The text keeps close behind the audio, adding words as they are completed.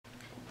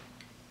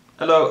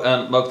Hello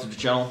and welcome to the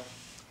channel.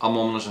 I'm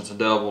Ominous and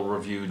today I will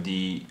review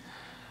the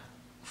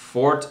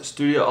fourth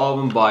studio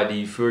album by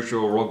the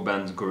virtual rock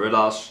band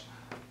Gorillaz.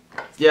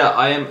 Yeah,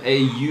 I am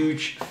a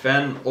huge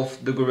fan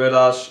of the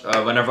Gorillaz.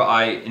 Whenever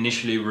I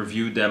initially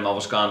reviewed them, I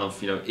was kind of,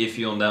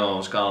 iffy on them. I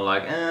was kind of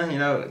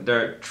like,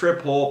 they're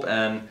trip hop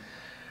and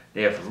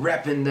they have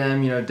rap in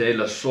them, De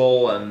La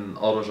Soul and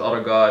all those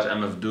other guys,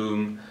 MF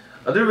Doom.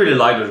 I do really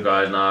like those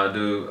guys now. I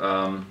do.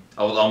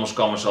 I would almost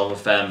call myself a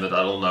fan, but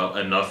I don't know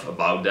enough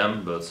about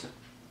them. But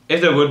if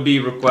they would be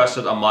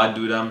requested, I might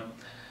do them.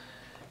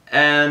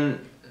 And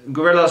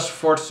Gorillaz'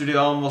 fourth studio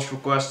album was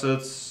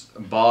requested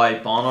by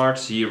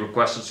Panarts. He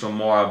requested some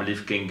more, I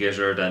believe King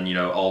Gizzard and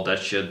all that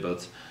shit.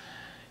 But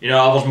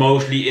I was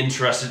mostly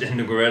interested in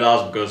the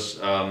Gorillaz because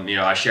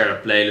I shared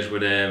a playlist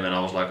with him, and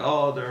I was like,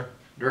 oh,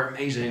 they're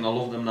amazing. I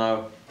love them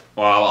now.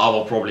 Well, I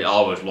will probably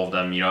always love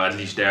them. At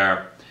least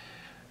their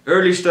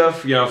early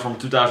stuff, from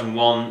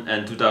 2001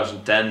 and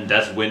 2010,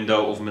 that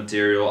window of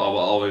material, I will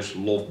always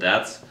love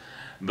that.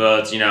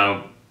 But,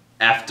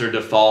 after the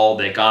fall,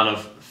 they kind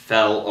of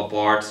fell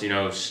apart,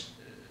 no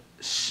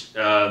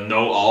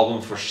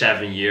album for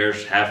 7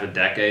 years, half a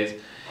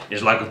decade.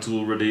 It's like a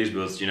Tool release,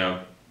 but,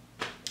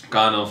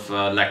 kind of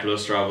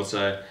lackluster, I would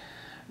say.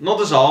 Not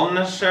this album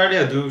necessarily,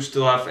 I do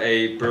still have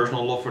a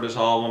personal love for this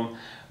album,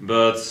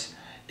 but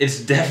it's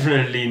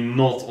definitely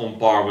not on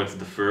par with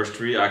the first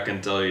three, I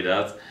can tell you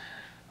that.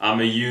 I'm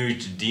a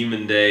huge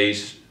Demon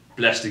Days,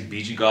 Plastic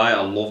Beach guy.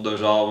 I love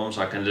those albums.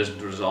 I can listen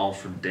to those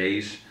albums for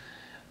days.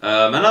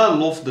 And I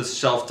love the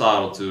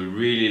self-titled too.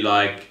 Really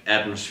like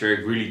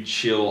atmospheric, really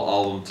chill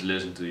album to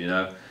listen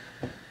to,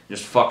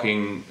 Just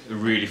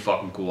really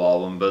fucking cool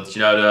album. But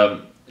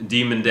the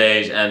Demon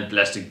Days and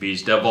Plastic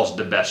Beach, that was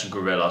the best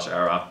Gorillaz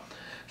era.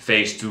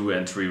 Phase 2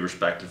 and 3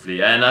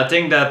 respectively. And I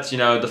think that,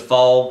 the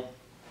fall,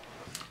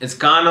 it's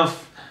kind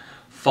of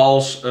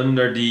falls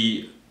under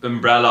the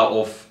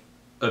umbrella of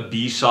a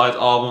B-side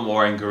album,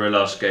 or in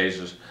Gorillaz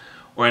cases,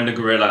 or in the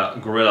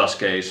Gorillaz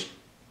case,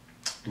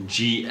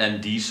 G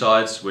and D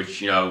sides, which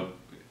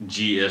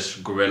G is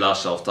Gorillaz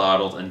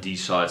self-titled and D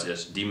sides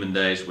is Demon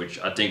Days, which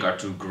I think are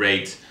two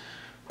great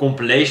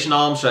compilation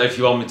albums. So if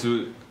you want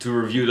me to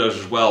review those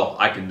as well,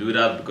 I can do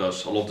that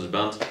because I love this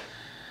band.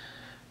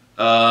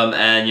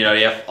 And you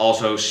have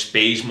also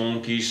Space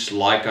Monkeys,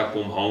 Like I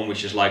Come Home,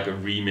 which is like a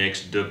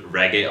remix dub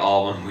reggae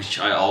album, which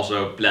I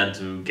also plan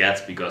to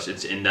get because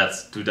it's in that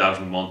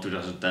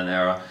 2001-2010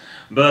 era.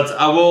 But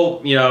I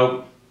will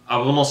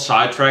not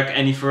sidetrack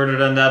any further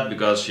than that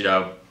because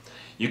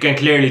you can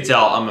clearly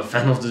tell I'm a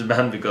fan of this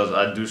band because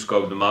I do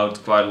scope them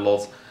out quite a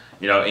lot.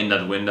 In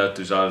that window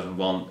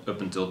 2001 up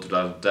until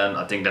 2010.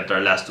 I think that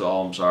their last two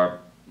albums are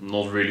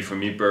not really for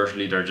me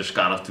personally. They're just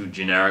kind of too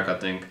generic, I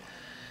think.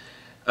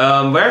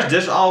 Whereas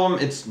this album,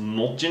 it's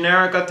not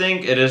generic, I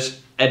think. It is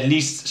at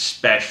least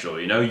special,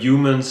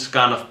 Humans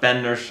kind of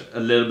panders a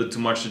little bit too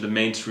much to the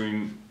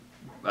mainstream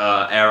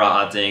era,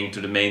 I think,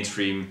 to the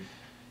mainstream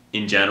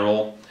in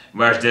general.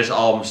 Whereas this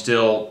album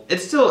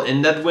it's still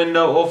in that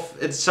window of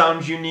it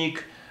sounds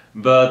unique,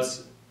 but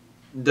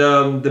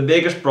the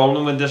biggest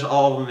problem with this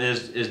album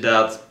is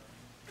that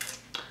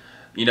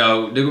the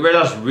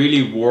Gorillaz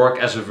really work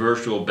as a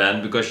virtual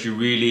band because you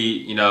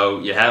really,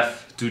 you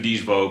have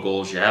 2D's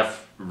vocals, you have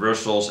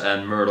Russell's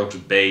and Murdoch's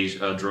bass,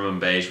 drum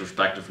and bass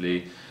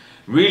respectively,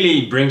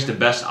 really brings the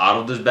best out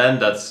of this band.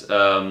 That's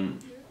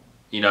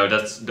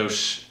that's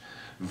those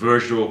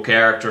virtual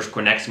characters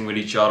connecting with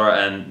each other,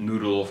 and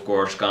Noodle of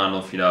course kind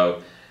of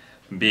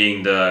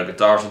being the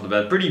guitarist of the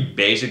band. Pretty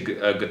basic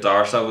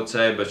guitarist, I would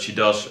say, but she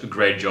does a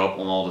great job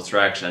on all the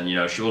tracks, and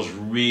she was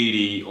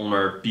really on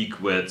her peak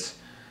with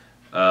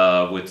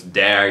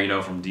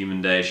Dare, from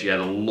Demon Days. She had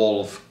a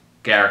lot of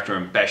character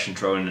and passion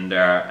thrown in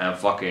there, and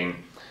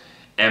fucking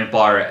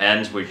Empire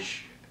Ends,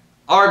 which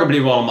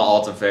arguably one of my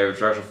all-time favorite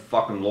tracks. I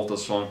fucking love that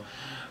song.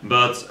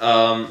 But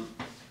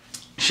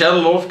she had a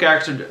lot of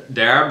character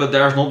there, but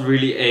there's not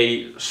really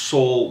a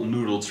soul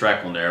Noodle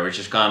track on there, which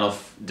is kind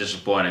of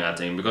disappointing, I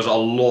think, because I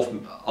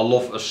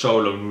love a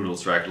solo Noodle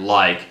track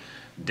like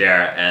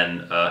Dare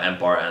and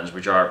Empire Ends,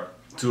 which are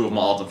two of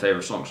my all-time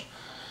favorite songs.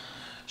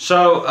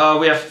 So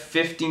we have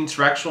 15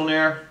 tracks on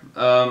there.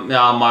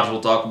 Yeah, I might as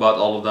well talk about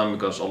all of them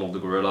because I love the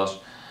Gorillaz.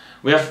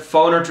 We have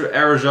Phoner to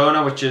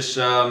Arizona, which is,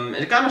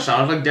 it kind of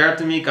sounds like Dare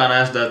to me, kind of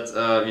has that,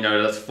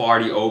 that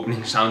farty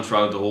opening sound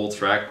throughout the whole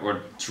track,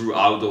 or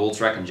throughout the whole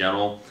track in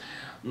general.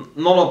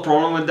 Not a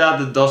problem with that,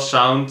 it does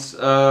sound,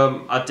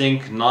 I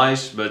think,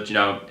 nice, but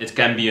it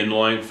can be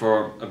annoying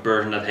for a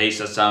person that hates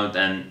that sound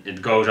and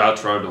it goes out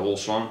throughout the whole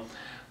song.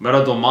 But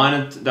I don't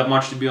mind it that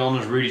much, to be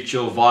honest. Really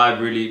chill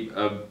vibe, really,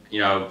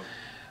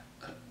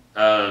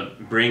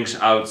 brings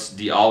out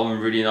the album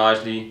really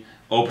nicely.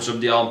 Opens up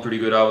the album pretty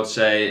good, I would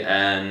say,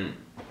 and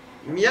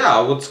yeah, I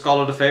would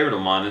call it a favorite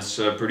of mine. It's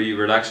pretty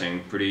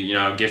relaxing, pretty,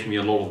 gives me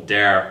a lot of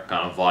Dare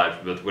kind of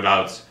vibe, but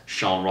without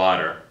Sean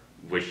Ryder,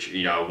 which,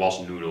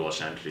 was Noodle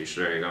essentially,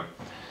 so there you go.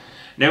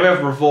 Then we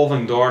have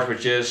Revolving Doors,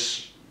 which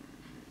is,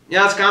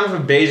 it's kind of a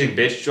basic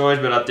bitch choice,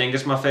 but I think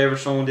it's my favorite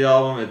song of the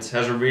album. It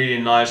has a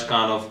really nice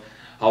kind of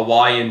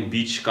Hawaiian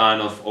beach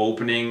kind of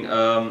opening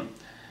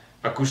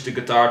acoustic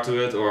guitar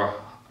to it, or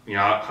you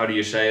know, how do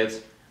you say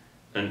it?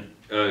 An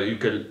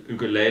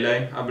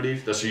ukulele, I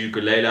believe. That's a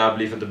ukulele, I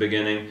believe, at the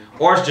beginning.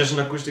 Or it's just an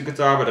acoustic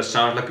guitar, but it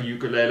sounds like a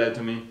ukulele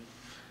to me.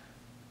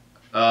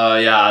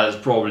 Yeah,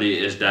 it probably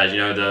is that, you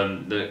know,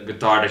 the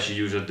guitar that you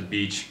use at the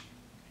beach.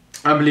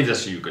 I believe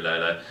that's a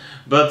ukulele.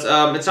 But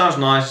it sounds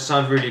nice, it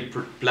sounds really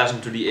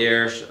pleasant to the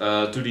ears.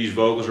 To these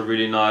vocals are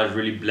really nice,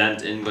 really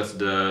blend in with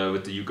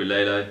the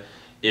ukulele.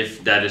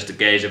 If that is the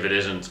case, if it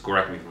isn't,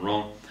 correct me if I'm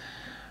wrong.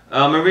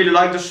 I really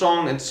like the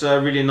song, it's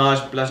really nice,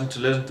 pleasant to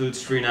listen to,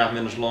 it's 3.5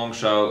 minutes long,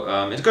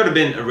 so it could have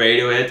been a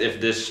radio hit if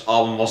this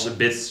album was a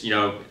bit, you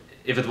know,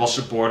 if it was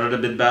supported a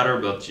bit better,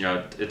 but you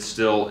know, it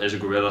still is a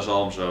Gorillaz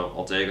album, so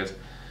I'll take it.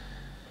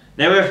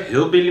 Then we have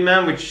Hillbilly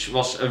Man, which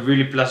was a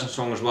really pleasant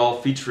song as well,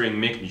 featuring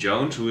Mick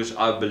Jones, who is,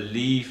 I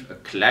believe, a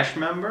Clash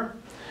member.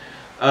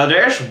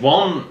 There is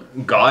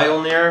one guy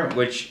on here,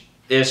 which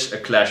is a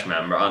Clash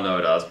member, I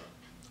know that.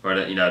 Or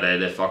that, you know,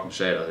 they fucking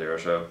say that here,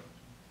 so.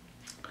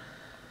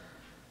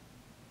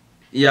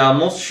 Yeah, I'm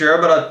not sure,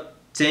 but I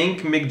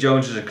think Mick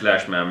Jones is a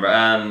Clash member,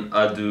 and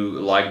I do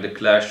like the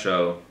Clash,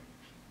 so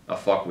I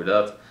fuck with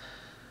that.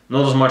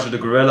 Not as much as the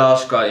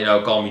Gorillaz, you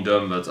know, call me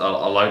dumb, but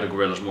I like the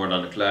Gorillaz more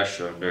than the Clash,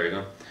 so there you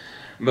go.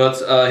 But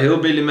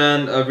Hillbilly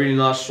Man, a really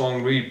nice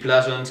song, really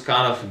pleasant,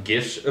 kind of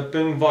gives a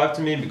punk vibe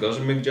to me because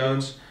of Mick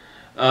Jones.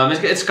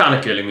 It's kind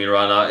of killing me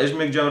right now. Is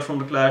Mick Jones from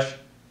the Clash?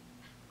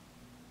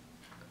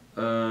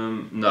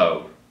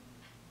 No.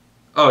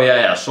 Oh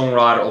yeah,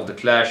 songwriter of the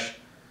Clash.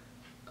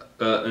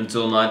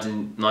 Until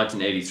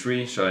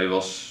 1983, so he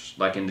was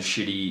like in the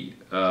shitty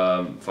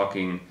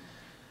fucking,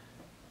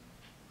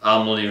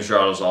 I'm not even sure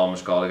how this album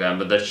is called again,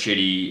 but that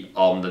shitty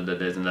album that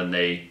they did, and then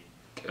they,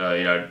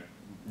 you know,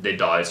 they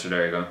died, so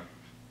there you go.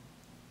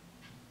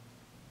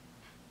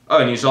 Oh,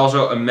 and he's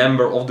also a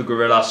member of the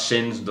Gorillaz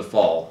since the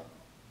fall.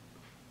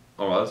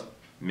 Alright,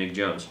 Mick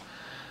Jones.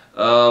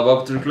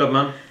 Welcome to the club,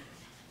 man.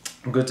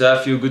 Good to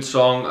have you, good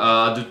song.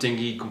 I do think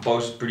he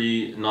composed it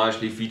pretty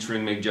nicely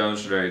featuring Mick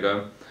Jones, so there you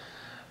go.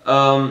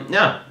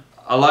 Yeah,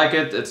 I like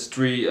it. It's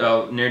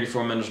nearly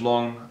 4 minutes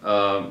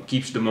long.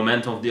 Keeps the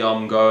momentum of the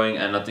album going,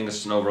 and I think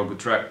it's an overall good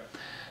track.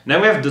 Then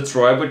we have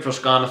Detroit, which was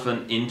kind of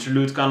an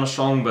interlude kind of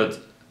song, but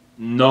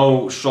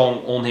no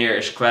song on here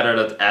is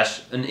credited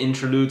as an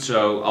interlude,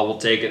 so I will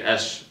take it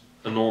as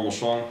a normal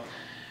song.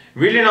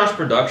 Really nice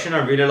production.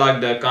 I really like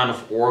the kind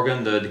of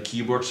organ, the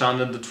keyboard sound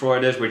that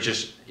Detroit is, which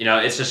is, you know,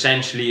 it's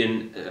essentially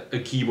a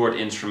keyboard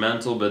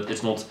instrumental, but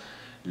it's not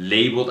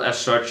labeled as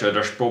such, so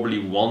there's probably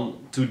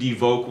 1-2D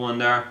vocal in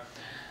there.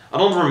 I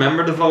don't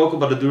remember the vocal,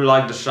 but I do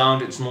like the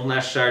sound. It's not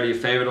necessarily a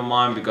favorite of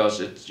mine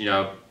because it's, you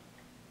know,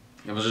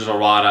 it was just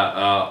alright,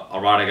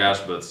 I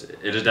guess, but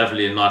it is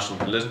definitely a nice song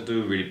to listen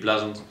to, really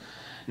pleasant.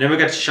 Then we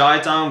get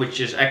Chi-Town,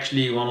 which is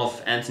actually one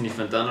of Anthony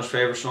Fantano's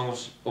favorite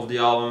songs of the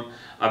album.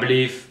 I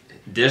believe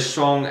this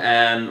song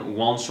and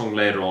one song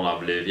later on, I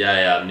believe.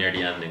 Yeah, near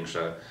the ending.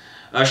 So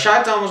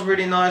Chi-Town was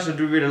really nice. I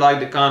do really like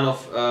the kind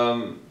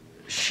of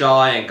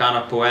shy and kind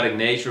of poetic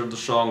nature of the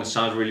song. It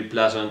sounds really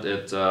pleasant.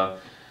 It,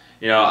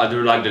 you know, I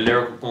do like the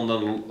lyrical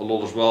content a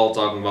lot as well,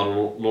 talking about a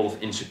lot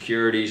of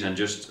insecurities, and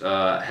just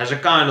has a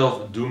kind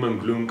of doom and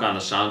gloom kind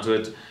of sound to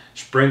it,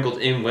 sprinkled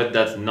in with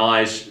that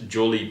nice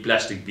jolly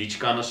Plastic Beach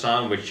kind of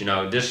sound, which, you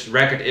know, this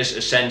record is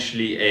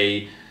essentially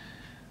a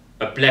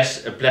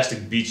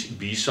Plastic Beach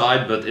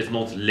B-side, but it's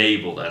not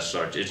labeled as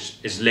such.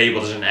 It's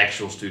labeled as an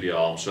actual studio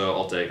album, so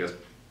I'll take it.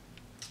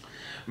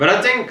 But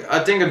I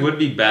think it would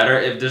be better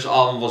if this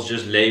album was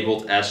just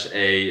labeled as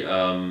a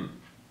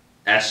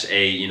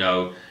you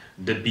know,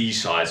 the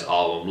B-sides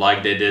album,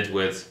 like they did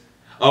with.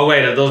 Oh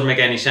wait, that doesn't make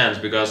any sense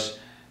because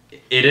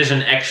it is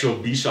an actual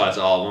B-sides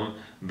album,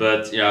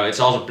 but you know, it's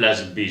also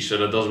Plastic Beach, so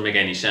that doesn't make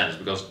any sense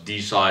because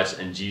D-sides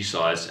and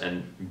G-sides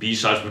and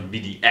B-sides would be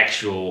the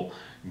actual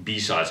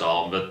B-sides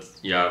album, but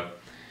you know,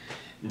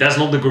 that's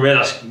not the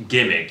Gorillaz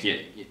gimmick.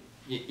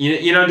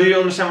 You know, do you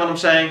understand what I'm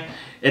saying?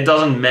 It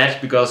doesn't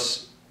match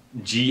because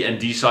G and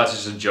D sides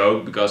is a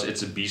joke because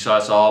it's a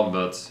B-sides album,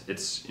 but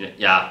it's,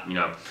 yeah, you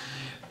know.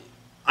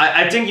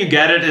 I think you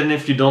get it, and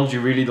if you don't, you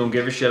really don't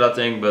give a shit, I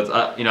think,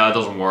 but you know, it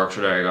doesn't work,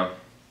 so there you go.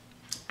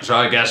 So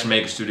I guess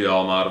make a studio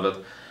album out of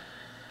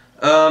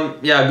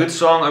it. Yeah, good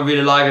song, I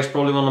really like it. It's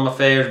probably one of my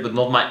favorites, but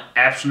not my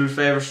absolute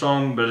favorite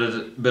song, but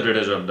it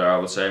is up there, I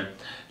would say.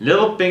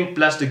 Little Pink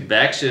Plastic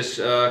Bags is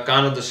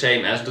kind of the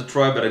same as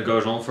Detroit, but it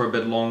goes on for a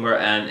bit longer,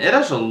 and it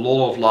has a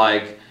lot of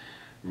like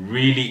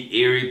really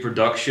eerie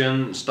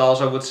production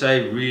styles, I would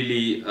say.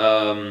 Really,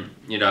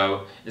 you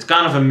know, it's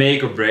kind of a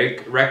make or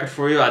break record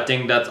for you. I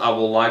think that I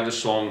will like the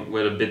song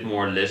with a bit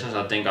more listens.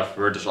 I think I've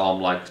heard this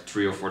album like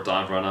 3 or 4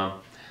 times right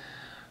now.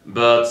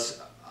 But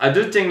I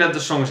do think that the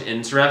song is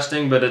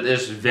interesting, but it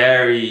is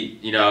very,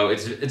 you know,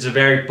 it's a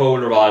very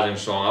polarizing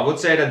song. I would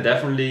say that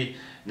definitely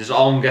this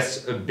album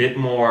gets a bit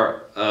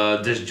more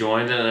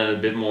disjointed and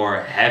a bit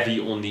more heavy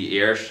on the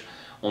ears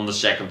on the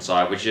second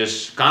side, which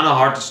is kind of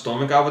hard to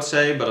stomach, I would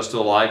say, but I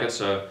still like it,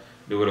 so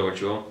do with it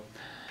what you will.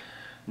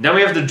 Then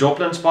we have the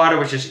Joplin Spider,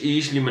 which is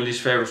easily my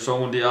least favorite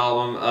song on the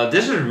album.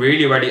 This is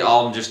really where the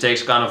album just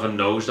takes kind of a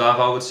nosedive,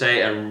 I would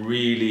say, and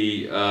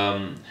really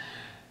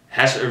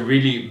has a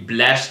really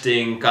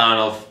blasting kind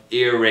of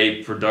ear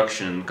rape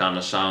production kind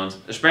of sound.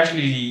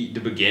 Especially the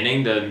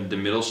beginning, the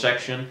middle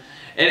section.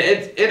 And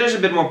it is a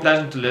bit more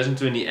pleasant to listen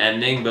to in the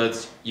ending,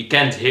 but you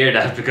can't hear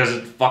that because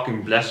it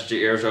fucking blasts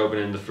your ears open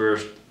in the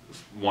first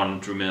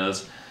 1-2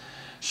 minutes.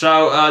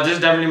 So this is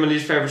definitely my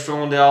least favorite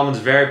song on the album.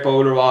 It's very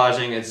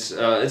polarizing. It's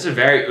a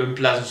very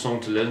unpleasant song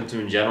to listen to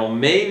in general.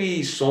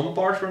 Maybe some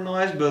parts were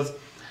nice, but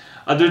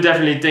I do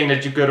definitely think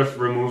that you could have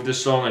removed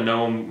this song and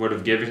no one would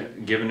have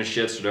given a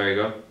shit. So there you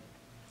go.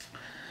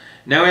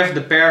 Now we have the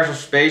Parish of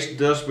Space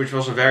Dust, which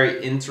was a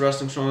very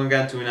interesting song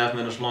again, 2.5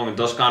 minutes long. It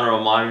does kind of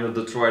remind me of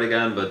Detroit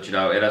again, but you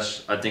know, it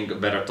has, I think, a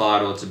better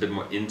title. It's a bit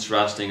more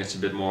interesting. It's a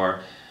bit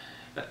more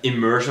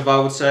immersive,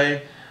 I would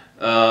say.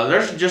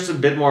 There's just a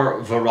bit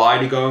more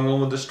variety going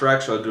on with this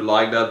track, so I do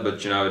like that,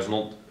 but you know, it's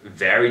not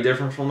very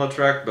different from that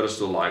track, but I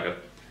still like it.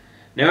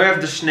 Now we have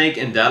The Snake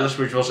in Dallas,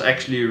 which was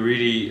actually a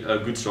really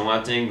good song,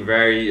 I think.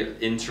 Very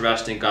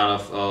interesting, kind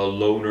of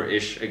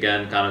loner-ish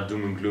again, kind of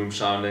doom and gloom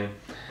sounding.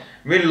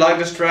 Really like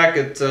this track.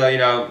 It you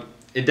know,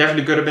 it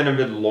definitely could have been a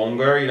bit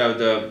longer. You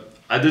know,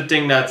 I do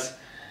think that,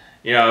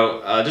 you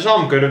know, this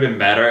album could have been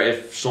better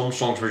if some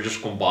songs were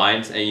just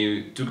combined and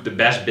you took the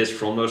best bits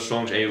from those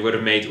songs and you would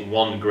have made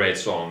one great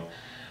song.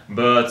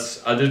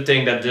 But I do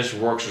think that this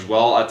works as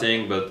well, I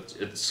think, but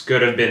it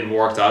could have been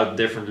worked out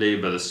differently,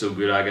 but it's still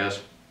good, I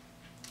guess.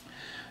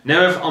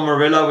 Now we have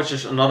Amarillo, which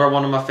is another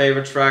one of my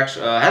favorite tracks.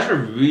 Has a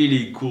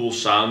really cool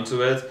sound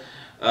to it.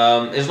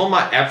 It's not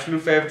my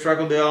absolute favorite track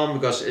on the album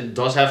because it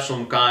does have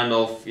some kind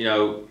of, you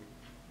know,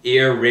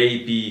 ear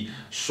rapey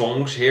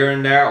songs here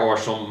and there, or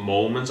some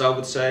moments, I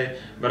would say.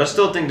 But I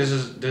still think this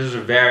is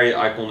a very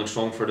iconic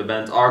song for the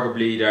band.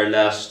 Arguably their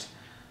last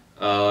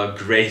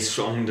great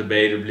song,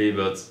 debatably.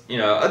 But you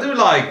know, I do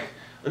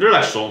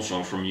like some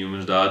songs from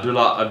Humans though.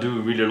 I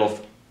do really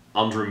love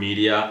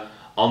Andromeda.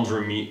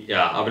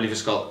 Yeah, I believe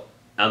it's called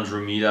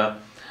Andromeda.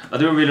 I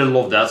do really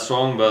love that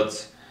song,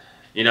 but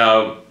you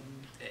know,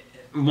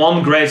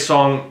 one great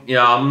song,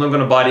 yeah, I'm not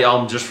gonna buy the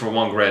album just for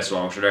one great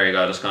song, so there you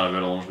go, that's kind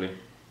of it, honestly.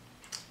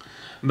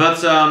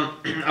 But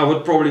I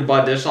would probably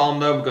buy this album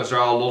though, because there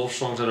are a lot of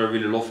songs that I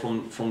really love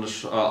from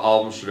this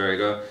album, so there you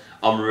go,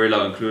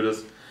 Amarillo included.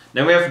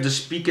 Then we have The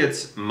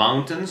Speaked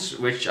Mountains,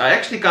 which I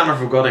actually kind of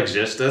forgot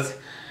existed.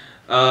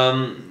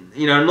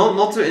 You know,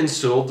 not to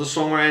insult the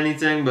song or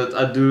anything, but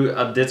I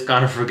did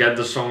kind of forget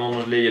the song,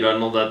 honestly. You know,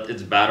 not that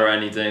it's bad or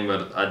anything,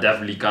 but I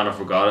definitely kind of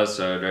forgot it,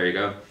 so there you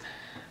go.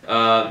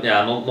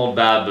 Yeah, not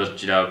bad,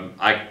 but you know,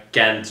 I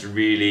can't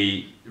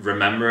really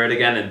remember it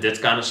again. It did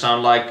kind of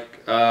sound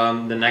like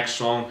the next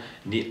song,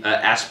 the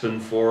Aspen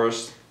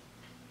Forest.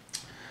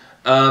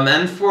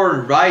 And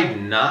for right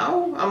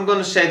now, I'm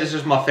gonna say this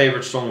is my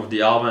favorite song of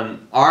the album,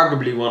 and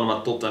arguably one of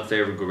my top 10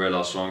 favorite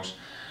Gorillaz songs.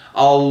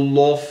 I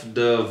love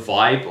the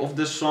vibe of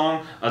this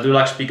song. I do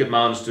like Speaked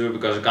Mountains too,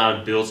 because it kind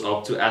of builds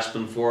up to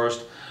Aspen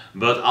Forest.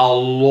 But I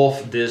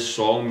love this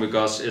song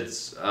because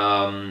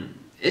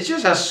it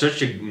just has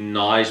such a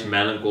nice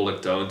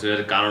melancholic tone to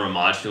it. It kind of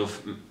reminds me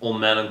of On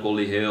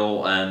Melancholy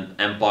Hill and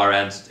Empire,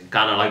 and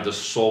kind of like the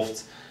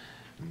soft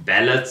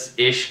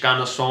ballad-ish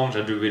kind of songs.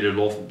 I do really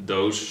love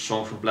those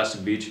songs from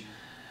Plastic Beach.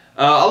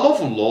 I love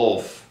a lot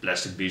of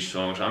Plastic Beach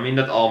songs. I mean,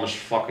 that album is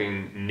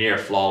fucking near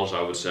flawless,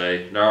 I would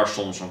say. There are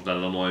some songs that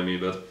annoy me,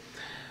 but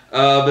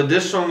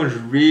this song is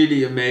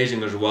really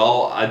amazing as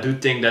well. I do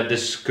think that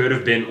this could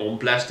have been on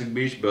Plastic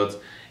Beach, but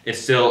it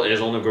still is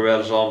on the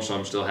Gorillaz album, so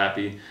I'm still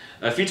happy.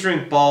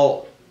 Featuring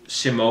Paul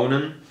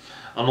Simonon.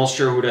 I'm not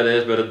sure who that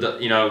is,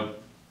 but you know,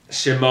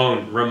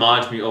 Simone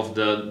reminds me of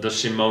the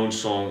Simone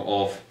song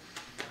of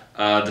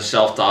the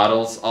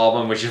self-titled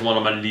album, which is one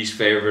of my least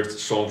favorite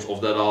songs of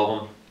that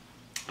album.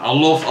 I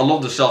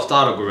love the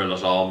self-titled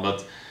Gorillaz album,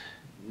 but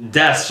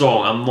that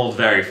song I'm not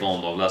very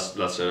fond of.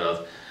 Let's say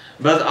that.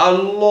 But I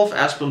love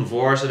Aspen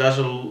Forest. It has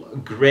a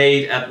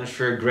great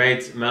atmosphere,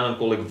 great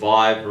melancholic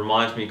vibe.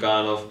 Reminds me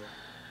kind of,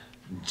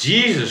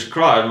 Jesus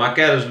Christ, my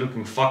cat is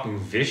looking fucking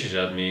vicious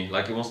at me.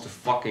 Like he wants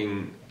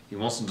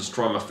to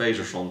destroy my face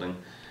or something.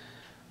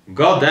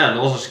 God damn,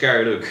 that was a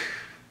scary look.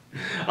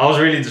 I was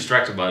really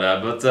distracted by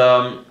that, but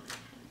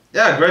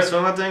yeah, great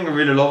song, I think. I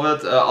really love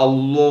it. I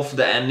love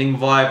the ending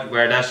vibe,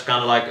 where that's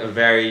kind of like a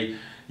very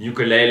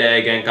ukulele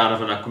again, kind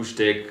of an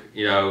acoustic,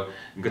 you know,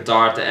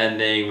 guitar at the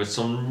ending with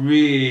some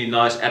really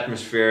nice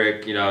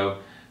atmospheric, you know,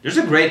 there's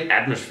a great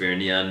atmosphere in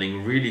the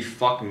ending. Really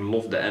fucking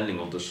love the ending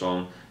of the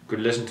song.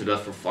 Could listen to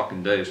that for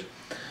fucking days.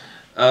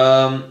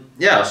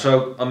 Yeah,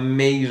 so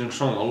amazing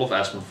song. I love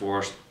Aspen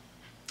Forest.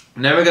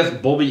 Then we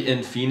got Bobby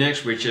in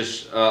Phoenix, which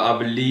is I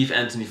believe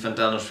Anthony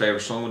Fantano's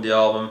favorite song on the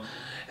album.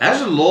 It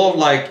has a lot of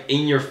like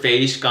in your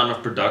face kind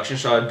of production,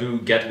 so I do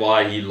get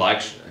why he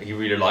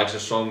really likes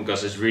this song,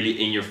 because it's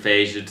really in your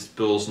face, it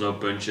pulls no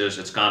punches,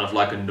 it's kind of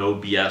like a no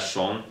BS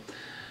song.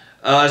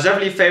 It's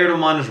definitely a favorite of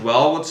mine as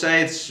well, I would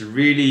say. It's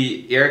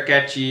really ear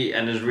catchy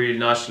and it's really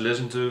nice to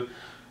listen to.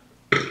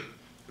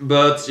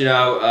 But you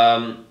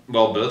know,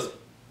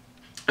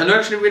 And I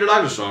actually really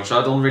like the song, so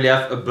I don't really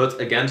have a but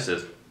against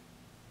it.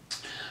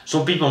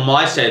 Some people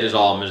might say this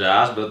album is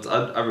ass, but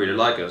I really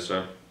like it,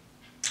 so.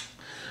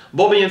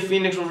 Bobby and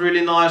Phoenix was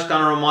really nice,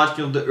 kind of reminds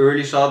me of the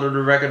early side of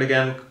the record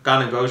again,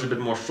 kind of goes a bit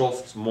more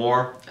soft,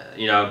 more,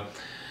 you know.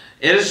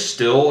 It is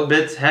still a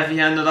bit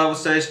heavy-handed, I would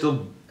say,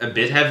 still a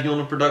bit heavy on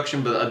the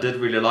production, but I did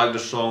really like the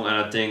song, and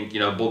I think, you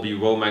know, Bobby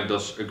Womack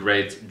does a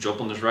great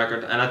job on this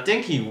record. And I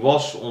think he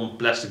was on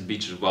Plastic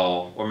Beach as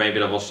well, or maybe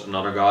that was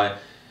another guy,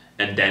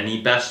 and then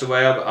he passed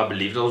away. I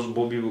believe that was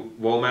Bobby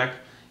Womack.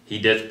 He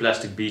did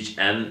Plastic Beach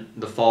and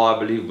The Fall, I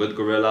believe, with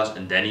Gorillaz,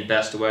 and then he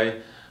passed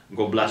away.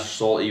 God bless his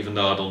soul, even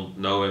though I don't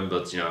know him,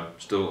 but, you know,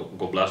 still,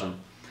 God bless him.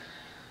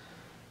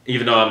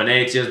 Even though I'm an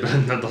atheist,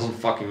 but that doesn't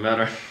fucking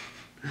matter.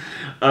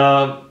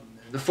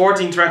 The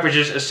 14th track, which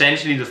is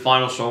essentially the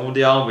final song of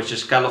the album, which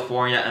is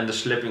California and the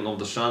Slipping of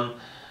the Sun.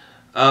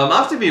 I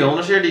have to be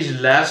honest here, these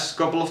last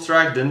couple of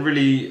tracks didn't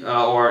really,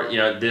 or you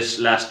know, this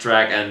last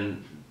track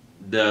and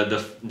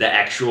the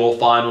actual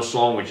final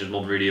song, which is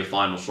not really a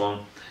final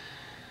song,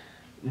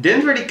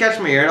 didn't really catch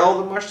my ear all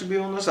that much, to be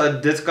honest.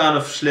 I did kind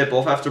of slip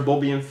off after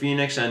Bobby and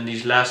Phoenix, and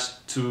these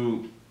last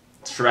two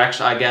tracks,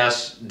 I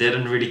guess,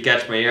 didn't really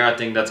catch my ear. I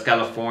think that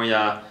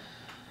California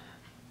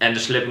and the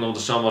Slipping of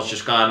the Sun was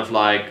just kind of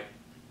like,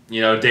 you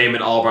know,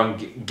 Damon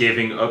Albarn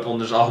giving up on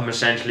this album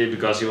essentially,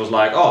 because he was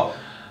like, oh,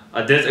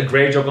 I did a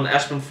great job on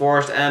Aspen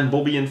Forest and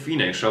Bobby and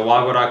Phoenix, so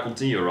why would I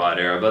continue right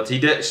here? But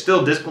he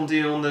still did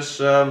continue on this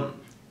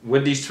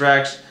with these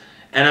tracks,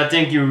 and I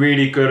think you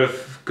really could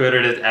have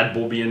cutted it at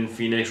Bobby and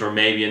Phoenix or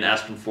maybe in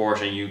Aspen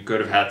Forest, and you could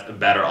have had a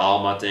better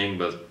album, I think.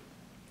 But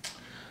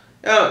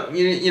yeah,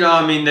 you know,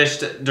 I mean,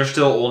 they're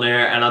still on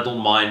air, and I don't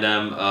mind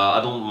them.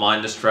 I don't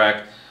mind this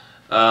track.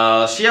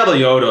 Seattle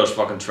Yodel is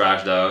fucking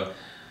trash though.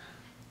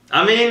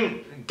 I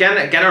mean, can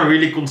I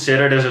really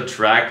consider this a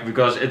track?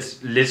 Because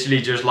it's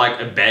literally just like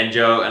a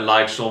banjo and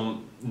like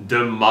some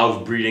dumb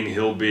mouth-breathing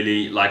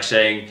hillbilly like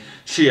saying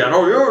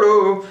Seattle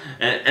Yodel,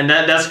 and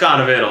that's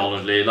kind of it,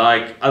 honestly.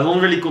 Like, I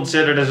don't really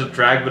consider this a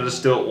track, but it's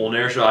still on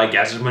there, so I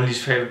guess it's my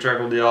least favorite track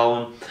of the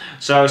album.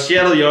 So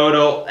Seattle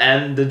Yodel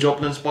and the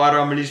Joplin Spider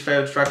are my least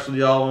favorite tracks of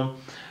the album.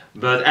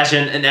 But as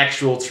in an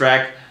actual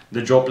track,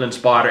 the Joplin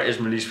Spider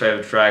is my least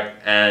favorite track,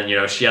 and you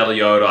know, Seattle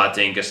Yodel I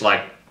think is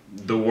like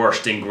the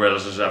worst thing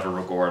Gorillaz has ever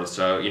recorded.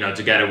 So, you know,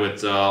 together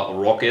with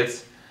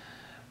Rocket.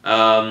 You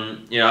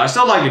know, I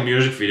still like the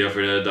music video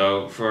for it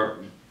though, for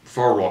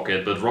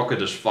Rocket, but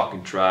Rocket is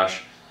fucking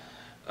trash.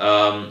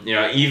 You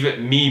know,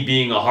 even me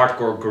being a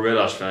hardcore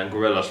Gorillaz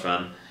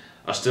fan,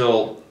 I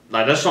still,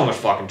 like, that song is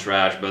fucking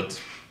trash,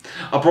 but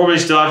I'll probably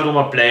still have it on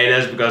my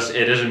playlist because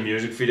it is a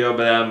music video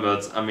by them.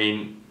 But I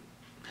mean,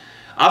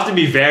 I have to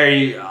be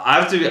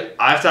I have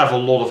to have a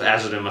lot of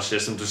acid in my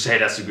system to say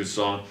that's a good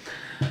song.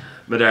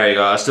 But there you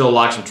go, I still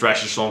like some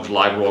trashy songs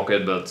like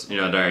Rocket, but you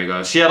know, there you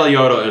go. Seattle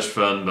Yodel is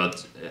fun,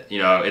 but you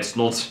know, it's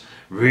not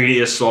really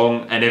a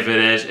song, and if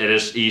it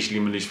is easily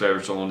my least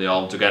favorite song on the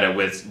album, together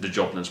with the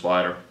Joplin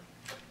Spider.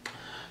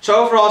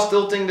 So overall, I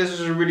still think this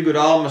is a really good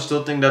album. I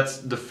still think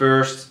that the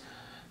first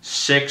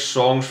 6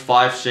 songs,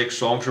 5-6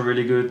 songs are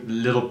really good.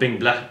 Little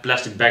Pink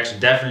Plastic Bags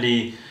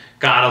definitely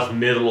kind of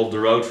middle of the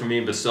road for me,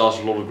 but still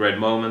has a lot of great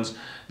moments.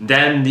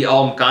 Then the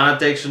album kind of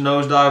takes a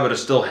nosedive, but it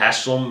still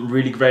has some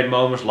really great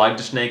moments, like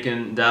The Snake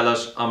in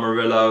Dallas,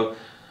 Amarillo.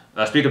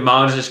 Speak of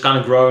Mountains is kind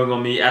of growing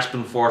on me.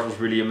 Aspen Forest was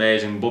really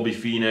amazing. Bobby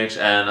Phoenix,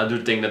 and I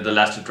do think that the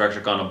last 2 tracks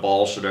are kind of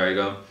balls, so there you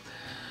go.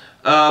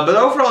 But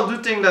overall, I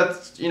do think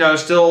that, you know,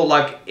 still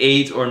like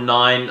 8 or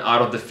 9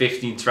 out of the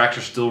 15 tracks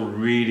are still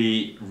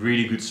really,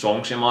 really good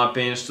songs in my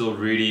opinion. Still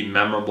really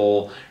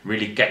memorable,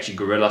 really catchy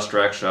Gorillaz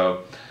tracks.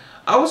 So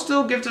I would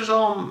still give this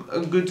album a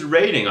good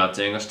rating, I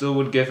think. I still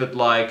would give it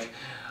like,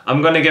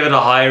 I'm gonna give it a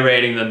higher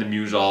rating than the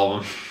Muse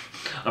album.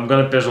 I'm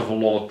gonna piss off a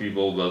lot of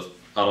people, but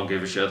I don't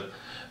give a shit.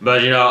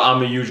 But you know,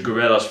 I'm a huge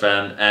Gorillaz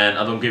fan and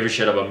I don't give a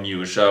shit about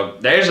Muse. So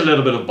there is a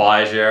little bit of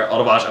bias here.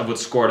 Otherwise I would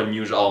score the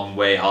Muse album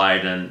way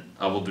higher than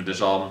I will do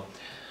this album.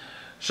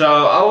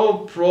 So I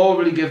will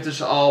probably give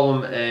this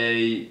album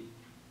a...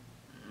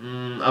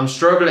 I'm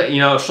struggling,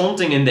 you know,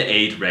 something in the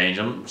 8 range.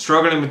 I'm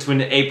struggling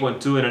between an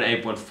 8.2 and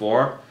an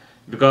 8.4.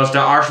 Because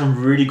there are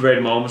some really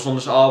great moments on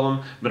this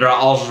album, but there are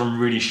also some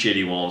really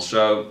shitty ones.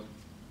 So,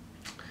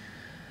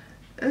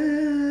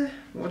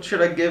 what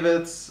should I give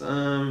it?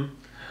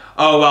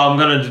 Oh well, I'm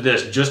gonna do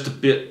this just to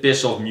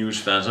piss off Muse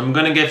fans. I'm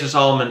gonna give this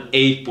album an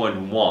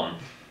 8.1.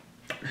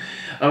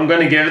 I'm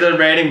gonna give it a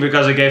rating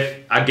because I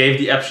gave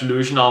the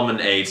Absolution album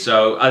an 8.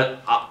 So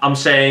I'm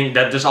saying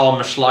that this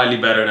album is slightly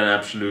better than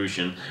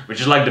Absolution,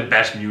 which is like the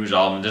best Muse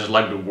album. This is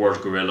like the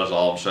worst Gorillaz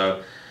album.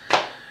 So.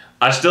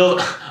 My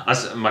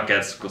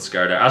cats got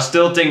scared there. I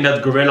still think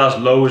that Gorillaz'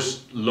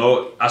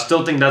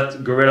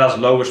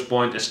 lowest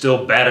point is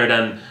still better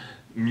than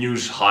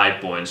Muse high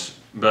points.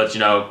 But you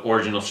know,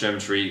 Origin of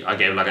Symmetry, I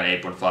gave like an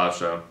 8.5.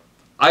 So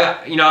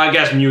I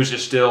guess Muse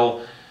is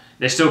still,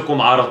 they still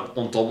come out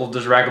on top of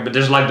this record, but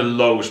this is like the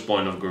lowest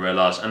point of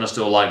Gorillaz, and I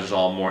still like this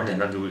album more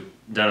than I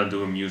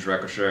do a Muse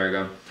record. So there you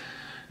go.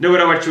 Do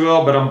whatever what you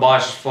will, but I'm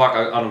biased as fuck,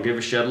 I don't give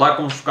a shit. Like,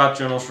 comment, subscribe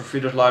channels for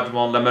videos like this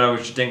one. Let me know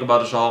what you think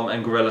about this album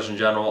and Gorillaz in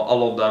general,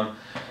 all of them.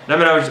 Let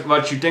me know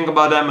what you think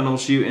about them, and I'll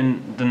see you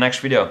in the next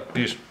video.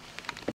 Peace.